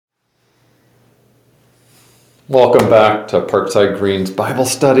Welcome back to Parkside Green's Bible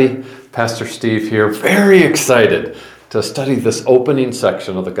study. Pastor Steve here, very excited to study this opening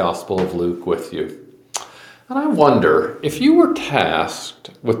section of the Gospel of Luke with you. And I wonder, if you were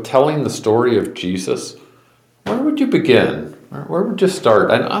tasked with telling the story of Jesus, where would you begin? Where would you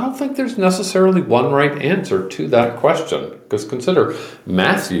start? And I don't think there's necessarily one right answer to that question. Because consider,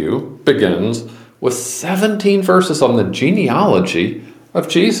 Matthew begins with 17 verses on the genealogy of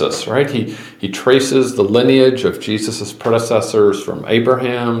Jesus, right? He traces the lineage of Jesus' predecessors from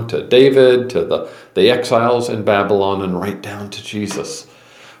Abraham to David to the exiles in Babylon and right down to Jesus.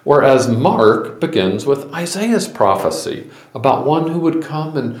 Whereas Mark begins with Isaiah's prophecy about one who would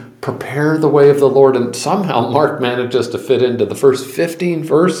come and prepare the way of the Lord. And somehow Mark manages to fit into the first 15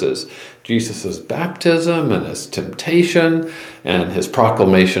 verses Jesus' baptism and his temptation and his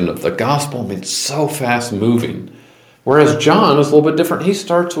proclamation of the gospel. I mean, so fast moving. Whereas John is a little bit different. He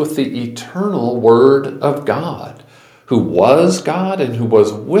starts with the eternal Word of God, who was God and who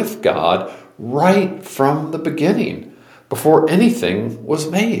was with God right from the beginning, before anything was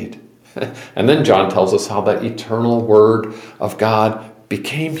made. And then John tells us how that eternal Word of God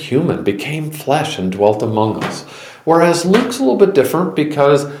became human, became flesh, and dwelt among us. Whereas Luke's a little bit different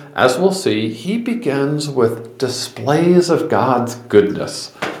because, as we'll see, he begins with displays of God's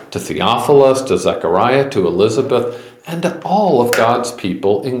goodness to Theophilus, to Zechariah, to Elizabeth, and to all of God's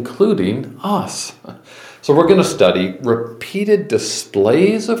people, including us. So we're going to study repeated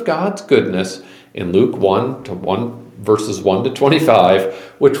displays of God's goodness in Luke 1 verses 1 to 25,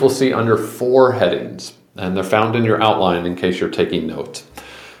 which we'll see under 4 headings. And they're found in your outline in case you're taking notes.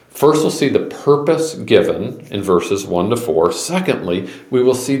 First, we'll see the purpose given in verses 1 to 4. Secondly, we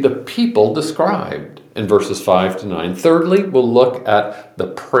will see the people described in verses 5 to 9. Thirdly, we'll look at the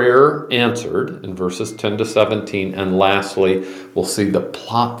prayer answered in verses 10 to 17. And lastly, we'll see the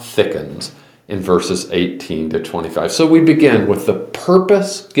plot thickens in verses 18 to 25. So we begin with the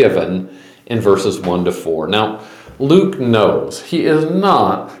purpose given in verses 1 to 4. Now, Luke knows he is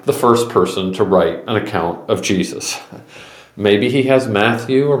not the first person to write an account of Jesus. Maybe he has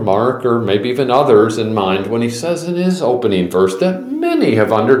Matthew or Mark or maybe even others in mind when he says in his opening verse that many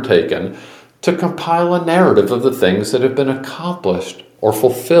have undertaken to compile a narrative of the things that have been accomplished or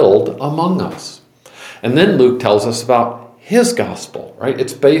fulfilled among us. And then Luke tells us about his gospel, right?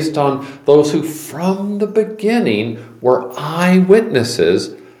 It's based on those who from the beginning were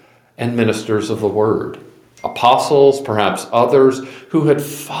eyewitnesses and ministers of the word. Apostles, perhaps others who had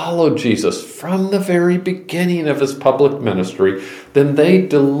followed Jesus from the very beginning of his public ministry, then they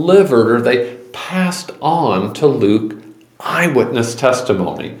delivered or they passed on to Luke eyewitness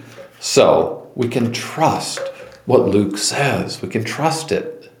testimony. So we can trust what Luke says. We can trust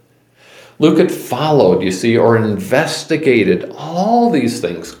it. Luke had followed, you see, or investigated all these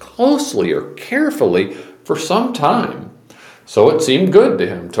things closely or carefully for some time. So it seemed good to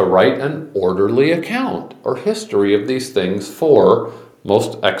him to write an orderly account or history of these things for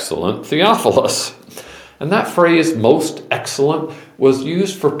most excellent Theophilus. And that phrase, most excellent, was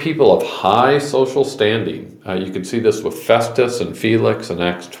used for people of high social standing. You can see this with Festus and Felix in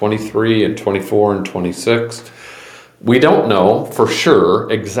Acts 23 and 24 and 26. We don't know for sure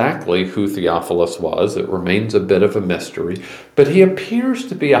exactly who Theophilus was. It remains a bit of a mystery. But he appears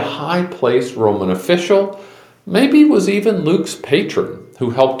to be a high-placed Roman official. Maybe was even Luke's patron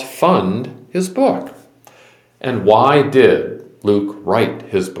who helped fund his book. And why did Luke write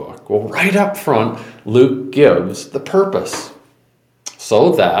his book? Well, right up front, Luke gives the purpose.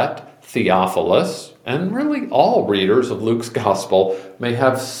 So that Theophilus, and really all readers of Luke's gospel, may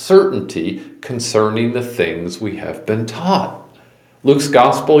have certainty concerning the things we have been taught. Luke's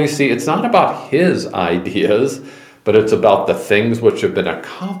gospel, you see, it's not about his ideas, but it's about the things which have been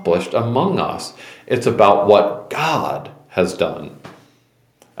accomplished among us. It's about what God has done.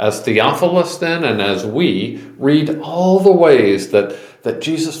 As Theophilus then, and as we read all the ways that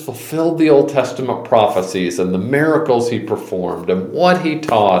Jesus fulfilled the Old Testament prophecies and the miracles he performed and what he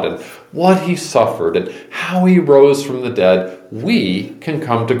taught and what he suffered and how he rose from the dead, we can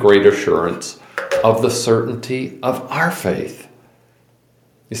come to great assurance of the certainty of our faith.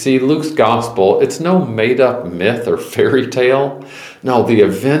 You see, Luke's gospel, it's no made-up myth or fairy tale. No, the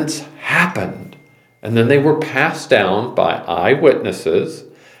events happened, and then they were passed down by eyewitnesses,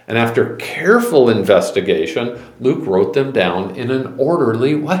 and after careful investigation, Luke wrote them down in an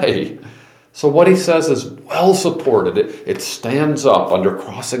orderly way. So what he says is well supported. It stands up under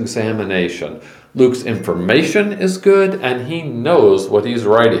cross-examination. Luke's information is good, and he knows what he's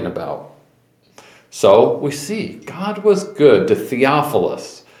writing about. So we see God was good to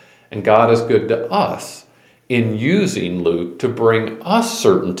Theophilus, and God is good to us in using Luke to bring us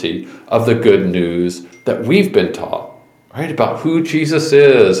certainty of the good news that we've been taught, right? About who Jesus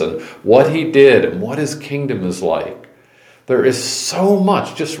is and what he did and what his kingdom is like. There is so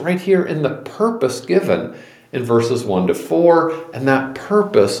much just right here in the purpose given in verses 1 to 4, and that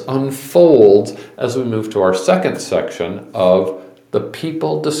purpose unfolds as we move to our second section of the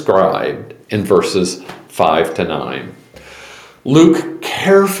people described in verses 5 to 9. Luke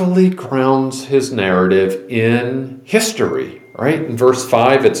carefully grounds his narrative in history, right? In verse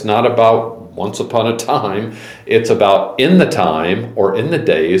 5, it's not about once upon a time. It's about in the time or in the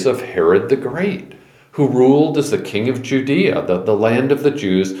days of Herod the Great, who ruled as the king of Judea, the land of the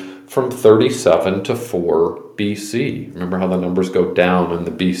Jews, from 37 to 4 BC. Remember how the numbers go down in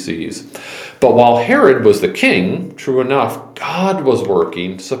the BCs. But while Herod was the king, true enough, God was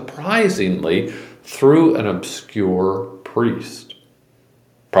working surprisingly through an obscure priest.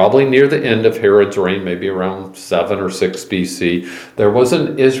 Probably near the end of Herod's reign, maybe around 7 or 6 BC, there was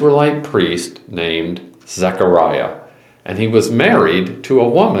an Israelite priest named Zechariah, and he was married to a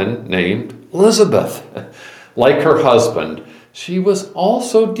woman named Elizabeth. Like her husband, she was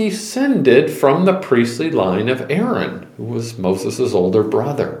also descended from the priestly line of Aaron, who was Moses' older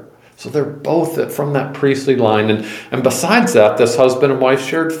brother. So they're both from that priestly line. And besides that, this husband and wife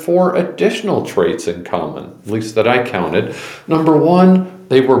shared 4 additional traits in common, at least that I counted. Number 1,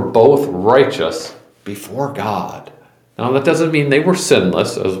 they were both righteous before God. Now, that doesn't mean they were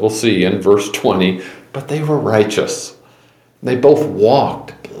sinless, as we'll see in verse 20, but they were righteous. They both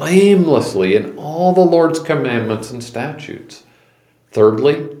walked blamelessly in all the Lord's commandments and statutes.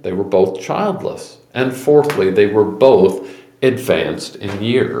 Thirdly, they were both childless. And fourthly, they were both advanced in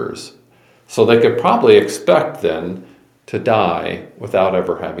years. So they could probably expect then to die without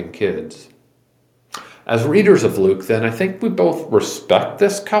ever having kids. As readers of Luke, then, I think we both respect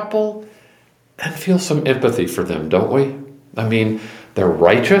this couple and feel some empathy for them, don't we? I mean, they're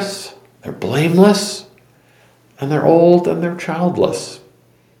righteous, they're blameless, and they're old and they're childless.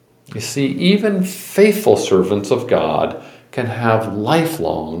 You see, even faithful servants of God can have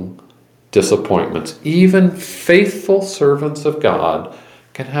lifelong disappointments. Even faithful servants of God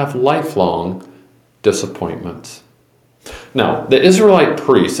can have lifelong disappointments. Now, the Israelite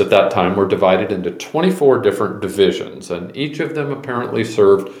priests at that time were divided into 24 different divisions, and each of them apparently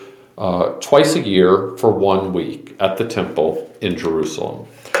served twice a year for 1 week at the temple in Jerusalem.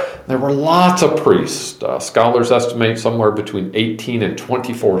 There were lots of priests. Scholars estimate somewhere between 18 and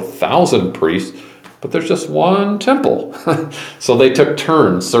 24,000 priests, but there's just one temple. So they took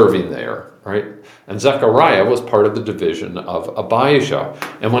turns serving there, right? And Zechariah was part of the division of Abijah.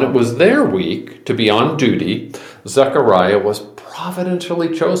 And when it was their week to be on duty, Zechariah was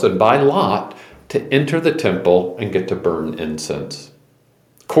providentially chosen by lot to enter the temple and get to burn incense.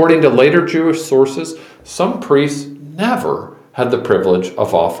 According to later Jewish sources, some priests never had the privilege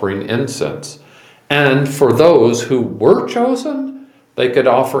of offering incense. And for those who were chosen, they could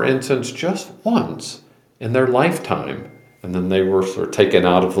offer incense just once in their lifetime, and then they were sort of taken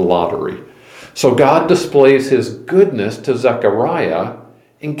out of the lottery. So God displays his goodness to Zechariah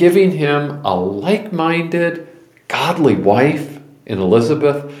in giving him a like-minded, godly wife in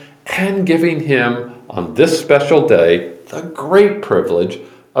Elizabeth, and giving him, on this special day, the great privilege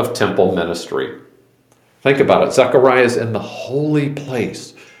of temple ministry. Think about it. Zechariah is in the holy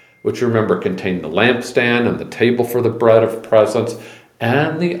place, which you remember contained the lampstand and the table for the bread of presence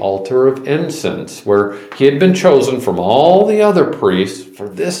and the altar of incense, where he had been chosen from all the other priests for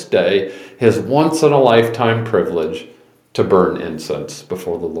this day, his once-in-a-lifetime privilege to burn incense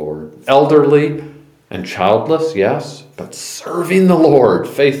before the Lord. Elderly and childless, yes, but serving the Lord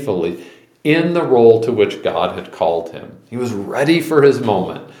faithfully in the role to which God had called him. He was ready for his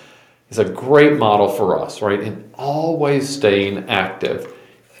moment. He's a great model for us, right? And always staying active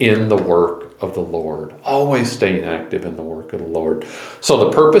in the work of the Lord. Always staying active in the work of the Lord. So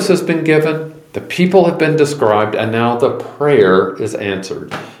the purpose has been given, the people have been described, and now the prayer is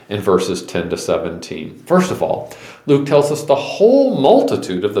answered in verses 10 to 17. First of all, Luke tells us the whole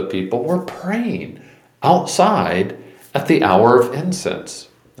multitude of the people were praying outside at the hour of incense.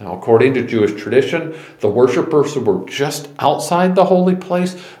 Now, according to Jewish tradition, the worshipers who were just outside the holy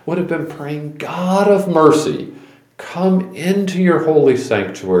place would have been praying, God of mercy, come into your holy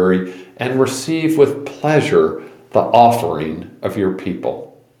sanctuary and receive with pleasure the offering of your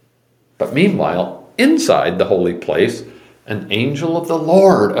people. But meanwhile, inside the holy place, an angel of the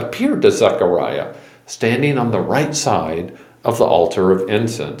Lord appeared to Zechariah, standing on the right side of the altar of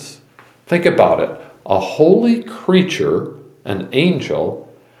incense. Think about it. A holy creature, an angel,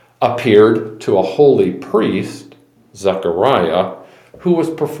 appeared to a holy priest, Zechariah, who was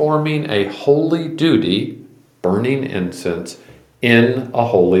performing a holy duty burning incense in a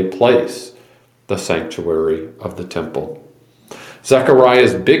holy place, the sanctuary of the temple.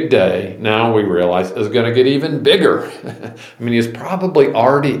 Zechariah's big day, now we realize, is going to get even bigger. I mean, he's probably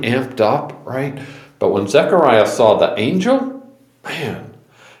already amped up, right? But when Zechariah saw the angel, man,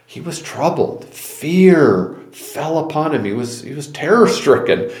 he was troubled. Fear fell upon him. He was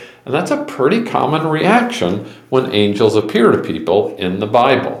terror-stricken. And that's a pretty common reaction when angels appear to people in the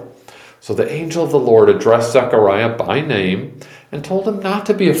Bible. So the angel of the Lord addressed Zechariah by name and told him not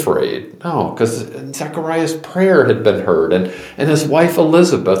to be afraid. No, because Zechariah's prayer had been heard, and his wife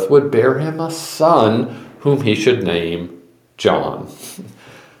Elizabeth would bear him a son whom he should name John.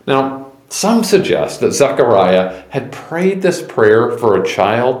 Now, some suggest that Zechariah had prayed this prayer for a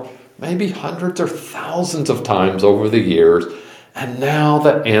child maybe hundreds or thousands of times over the years, and now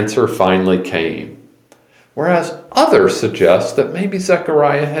the answer finally came. Whereas others suggest that maybe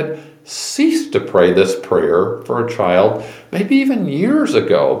Zechariah had ceased to pray this prayer for a child maybe even years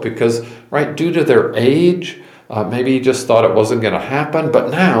ago because, right, due to their age, maybe he just thought it wasn't going to happen, but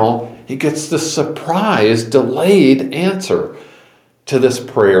now he gets the surprise, delayed answer to this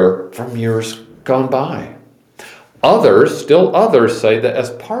prayer from years gone by. Still others say that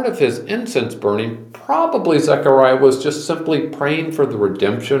as part of his incense burning, probably Zechariah was just simply praying for the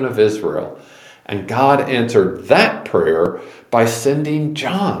redemption of Israel. And God answered that prayer by sending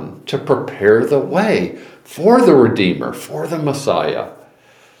John to prepare the way for the Redeemer, for the Messiah.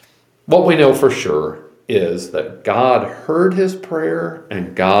 What we know for sure is that God heard his prayer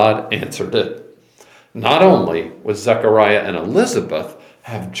and God answered it. Not only would Zechariah and Elizabeth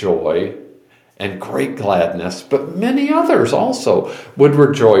have joy and great gladness, but many others also would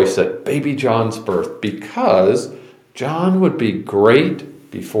rejoice at baby John's birth because John would be great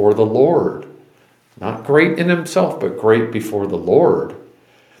before the Lord. Not great in himself, but great before the Lord.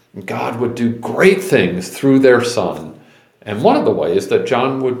 God would do great things through their son. And one of the ways that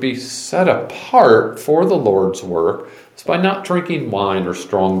John would be set apart for the Lord's work is by not drinking wine or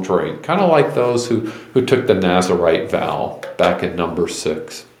strong drink, kind of like those who took the Nazirite vow back in Numbers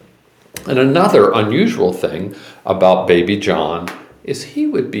 6. And another unusual thing about baby John is he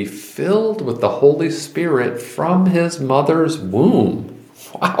would be filled with the Holy Spirit from his mother's womb.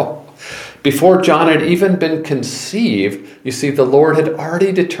 Wow. Before John had even been conceived, you see, the Lord had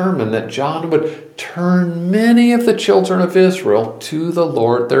already determined that John would turn many of the children of Israel to the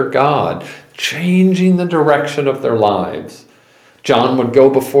Lord their God, changing the direction of their lives. John would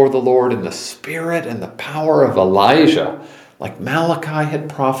go before the Lord in the spirit and the power of Elijah, like Malachi had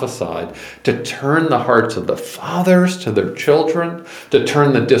prophesied, to turn the hearts of the fathers to their children, to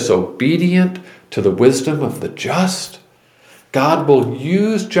turn the disobedient to the wisdom of the just. God will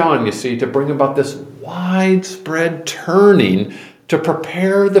use John, you see, to bring about this widespread turning to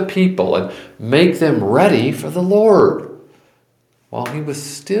prepare the people and make them ready for the Lord. While he was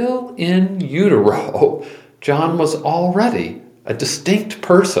still in utero, John was already a distinct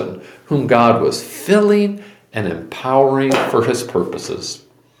person whom God was filling and empowering for his purposes.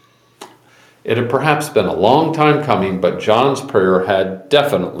 It had perhaps been a long time coming, but John's prayer had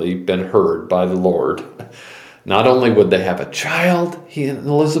definitely been heard by the Lord. Not only would they have a child, he and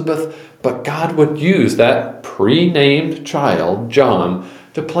Elizabeth, but God would use that pre-named child, John,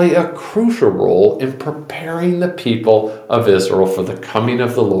 to play a crucial role in preparing the people of Israel for the coming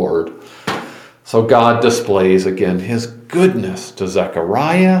of the Lord. So God displays again his goodness to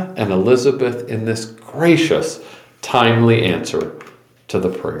Zechariah and Elizabeth in this gracious, timely answer to the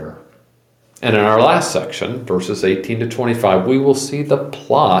prayer. And in our last section, verses 18 to 25, we will see the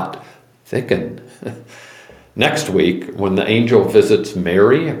plot thicken. Next week, when the angel visits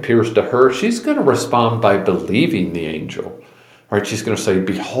Mary, appears to her, she's going to respond by believing the angel. Right? She's going to say,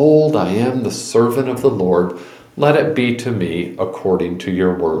 "Behold, I am the servant of the Lord. Let it be to me according to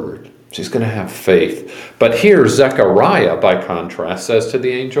your word." She's going to have faith. But here, Zechariah, by contrast, says to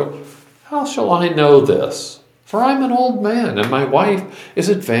the angel, "How shall I know this? For I'm an old man, and my wife is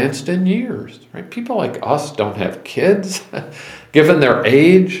advanced in years." Right? People like us don't have kids. Given their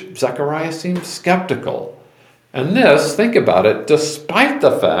age, Zechariah seems skeptical. And this, think about it, despite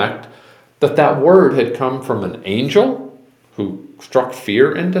the fact that that word had come from an angel who struck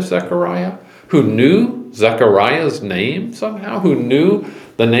fear into Zechariah, who knew Zechariah's name somehow, who knew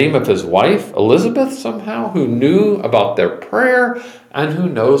the name of his wife, Elizabeth, somehow, who knew about their prayer, and who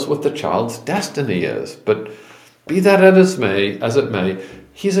knows what the child's destiny is. But be that as it may,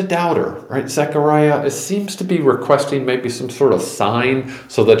 he's a doubter, right? Zechariah seems to be requesting maybe some sort of sign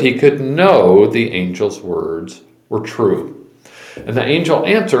so that he could know the angel's words were true. And the angel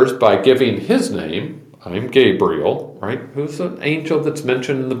answers by giving his name, I'm Gabriel, right? Who's an angel that's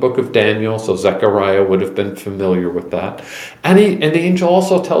mentioned in the book of Daniel, so Zechariah would have been familiar with that. And the angel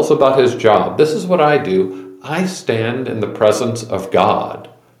also tells about his job. This is what I do. I stand in the presence of God.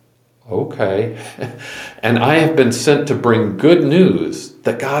 Okay. And I have been sent to bring good news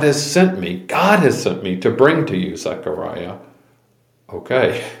that God has sent me. God has sent me to bring to you, Zechariah.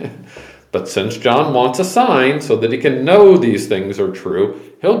 Okay. But since John wants a sign so that he can know these things are true,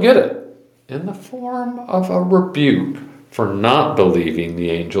 he'll get it in the form of a rebuke for not believing the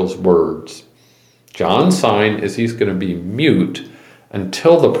angel's words. John's sign is he's going to be mute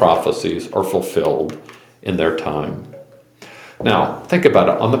until the prophecies are fulfilled in their time. Now, think about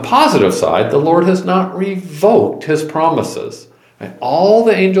it. On the positive side, the Lord has not revoked his promises. All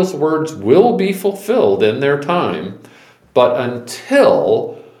the angel's words will be fulfilled in their time, but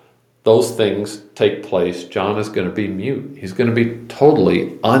until those things take place, John is going to be mute. He's going to be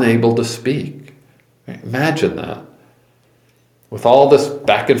totally unable to speak. Imagine that. With all this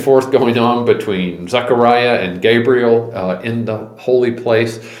back and forth going on between Zechariah and Gabriel in the holy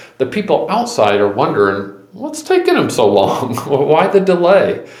place, the people outside are wondering, what's taking him so long? Why the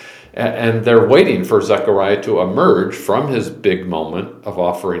delay? And they're waiting for Zechariah to emerge from his big moment of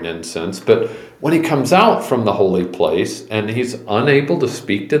offering incense. But when he comes out from the holy place and he's unable to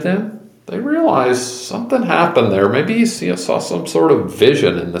speak to them, they realize something happened there. Maybe he saw some sort of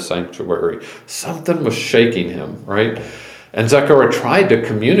vision in the sanctuary. Something was shaking him, right? And Zechariah tried to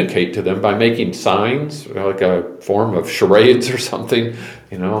communicate to them by making signs, like a form of charades or something,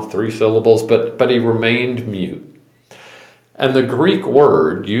 3 syllables, but he remained mute. And the Greek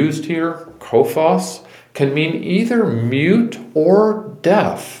word used here, kophos, can mean either mute or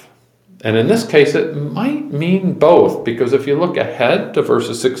deaf. And in this case, it might mean both, because if you look ahead to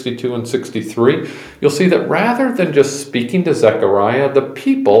verses 62 and 63, you'll see that rather than just speaking to Zechariah, the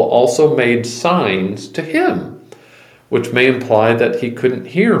people also made signs to him, which may imply that he couldn't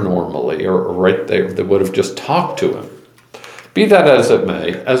hear normally, or right there, they would have just talked to him. Be that as it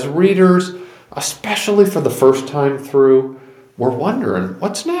may, as readers, especially for the first time through, we're wondering,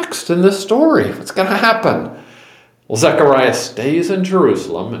 what's next in this story? What's going to happen? Well, Zechariah stays in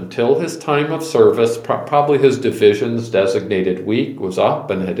Jerusalem until his time of service, probably his division's designated week was up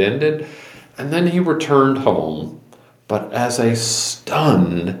and had ended, and then he returned home, but as a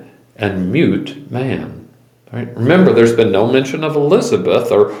stunned and mute man. Right? Remember, there's been no mention of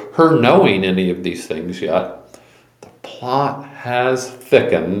Elizabeth or her knowing any of these things yet. The plot has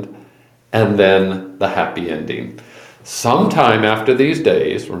thickened, and then the happy ending. Sometime after these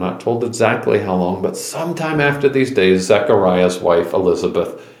days, we're not told exactly how long, but sometime after these days, Zechariah's wife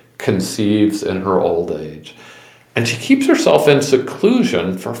Elizabeth conceives in her old age. And she keeps herself in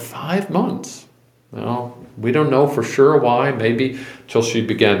seclusion for 5 months. Now, we don't know for sure why, maybe till she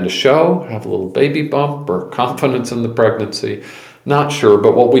began to show, have a little baby bump or confidence in the pregnancy. Not sure,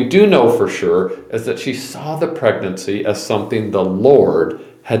 but what we do know for sure is that she saw the pregnancy as something the Lord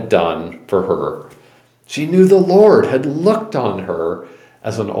had done for her. She knew the Lord had looked on her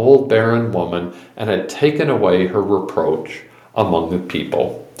as an old barren woman and had taken away her reproach among the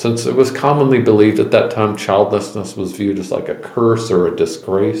people. Since it was commonly believed at that time childlessness was viewed as like a curse or a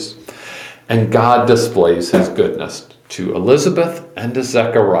disgrace. And God displays his goodness to Elizabeth and to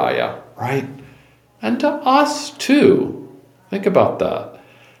Zechariah, right? And to us too. Think about that.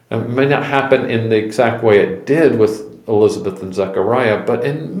 It may not happen in the exact way it did with Elizabeth and Zechariah, but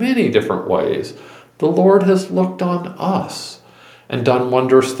in many different ways. The Lord has looked on us and done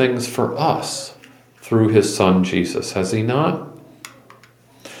wondrous things for us through his Son Jesus, has he not?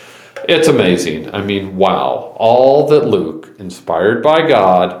 It's amazing. I mean, wow. All that Luke, inspired by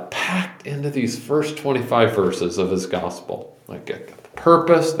God, packed into these first 25 verses of his gospel. Like the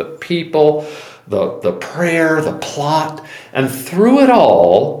purpose, the people, the prayer, the plot. And through it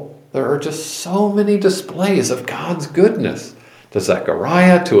all, there are just so many displays of God's goodness. To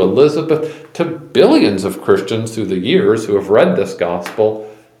Zechariah, to Elizabeth, to billions of Christians through the years who have read this gospel,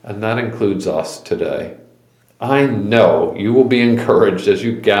 and that includes us today. I know you will be encouraged as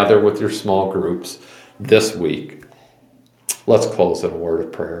you gather with your small groups this week. Let's close in a word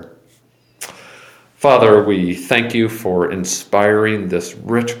of prayer. Father, we thank you for inspiring this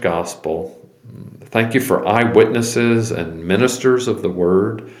rich gospel. Thank you for eyewitnesses and ministers of the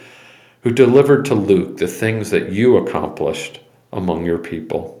word who delivered to Luke the things that you accomplished among your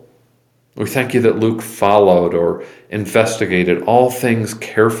people. We thank you that Luke followed or investigated all things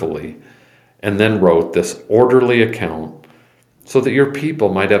carefully and then wrote this orderly account so that your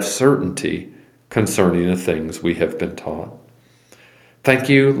people might have certainty concerning the things we have been taught. Thank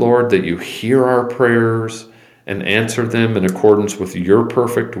you, Lord, that you hear our prayers and answer them in accordance with your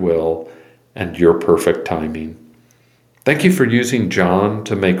perfect will and your perfect timing. Thank you for using John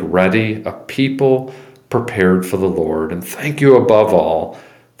to make ready a people prepared for the Lord. And thank you above all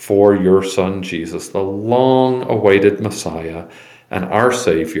for your Son Jesus, the long-awaited Messiah and our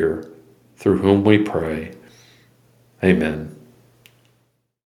Savior, through whom we pray. Amen.